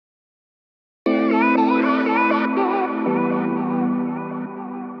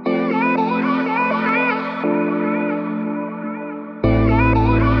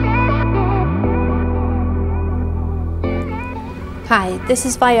Hi, this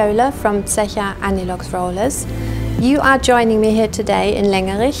is Viola from Zecher Anilox Rollers. You are joining me here today in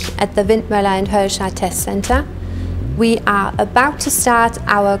Lengerich at the Windmöller Hölscher test center. We are about to start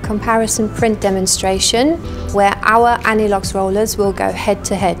our comparison print demonstration where our Anilox rollers will go head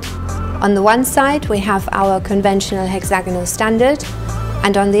to head. On the one side we have our conventional hexagonal standard,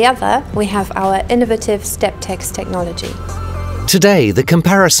 and on the other we have our innovative SteppedHex technology. Today, the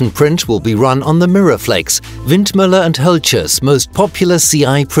comparison print will be run on the Miraflex, Windmöller Hölscher's most popular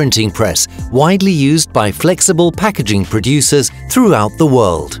CI printing press, widely used by flexible packaging producers throughout the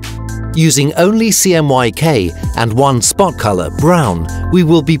world. Using only CMYK and one spot color, brown, we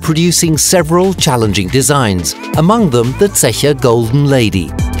will be producing several challenging designs, among them the Zecher Golden Lady.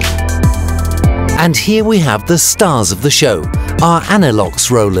 And here we have the stars of the show, our Anilox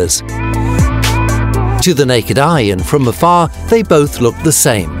rollers. To the naked eye and from afar, they both look the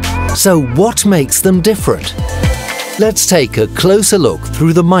same. So what makes them different? Let's take a closer look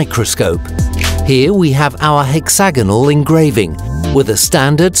through the microscope. Here we have our hexagonal engraving, with a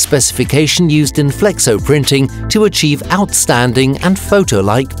standard specification used in flexo printing to achieve outstanding and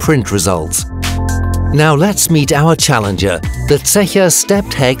photo-like print results. Now let's meet our challenger, the Zecher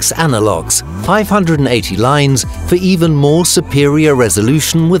SteppedHex Anilox, 580 lines for even more superior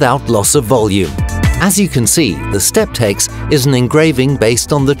resolution without loss of volume. As you can see, the SteppedHex is an engraving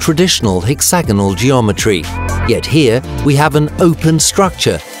based on the traditional hexagonal geometry. Yet here we have an open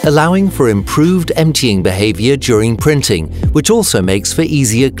structure, allowing for improved emptying behavior during printing, which also makes for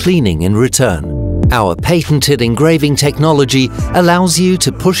easier cleaning in return. Our patented engraving technology allows you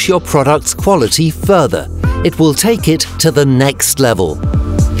to push your product's quality further. It will take it to the next level.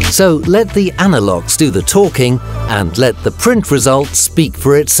 So let the Anilox do the talking and let the print result speak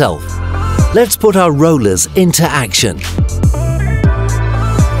for itself. Let's put our rollers into action.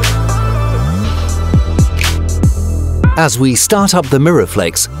 As we start up the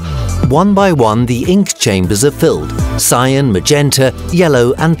Miraflex, one by one the ink chambers are filled, cyan, magenta,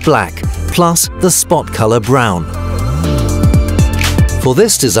 yellow and black, plus the spot color brown. For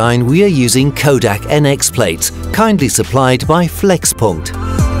this design we are using Kodak NX plates, kindly supplied by Flexpunkt.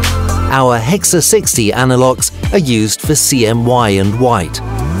 Our Hexa 60 Anilox are used for CMY and white.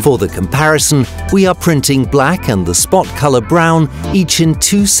 For the comparison, we are printing black and the spot color brown, each in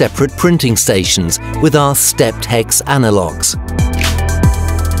two separate printing stations with our SteppedHex Anilox.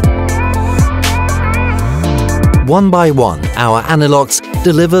 One by one, our Anilox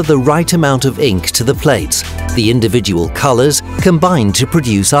deliver the right amount of ink to the plates. The individual colors combine to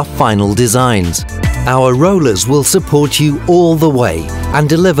produce our final designs. Our rollers will support you all the way and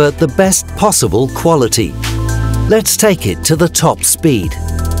deliver the best possible quality. Let's take it to the top speed.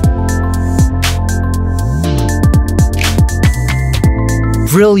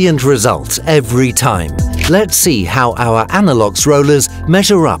 Brilliant results every time. Let's see how our Anilox rollers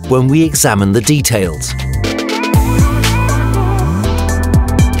measure up when we examine the details.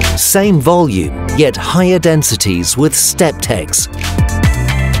 Same volume, yet higher densities with SteppedHex.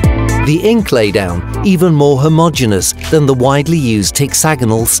 The ink laydown even more homogeneous than the widely used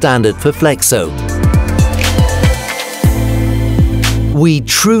hexagonal standard for flexo. We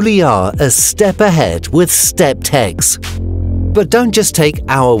truly are a step ahead with SteppedHex. But don't just take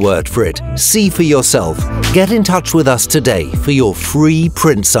our word for it, see for yourself. Get in touch with us today for your free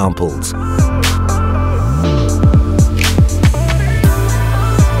print samples.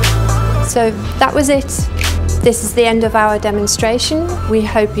 So that was it. This is the end of our demonstration. We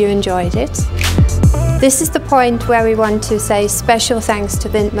hope you enjoyed it. This is the point where we want to say special thanks to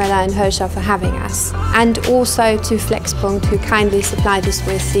Windmöller Hölscher for having us, and also to Flexpunkt, who kindly supplied us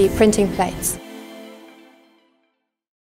with the printing plates.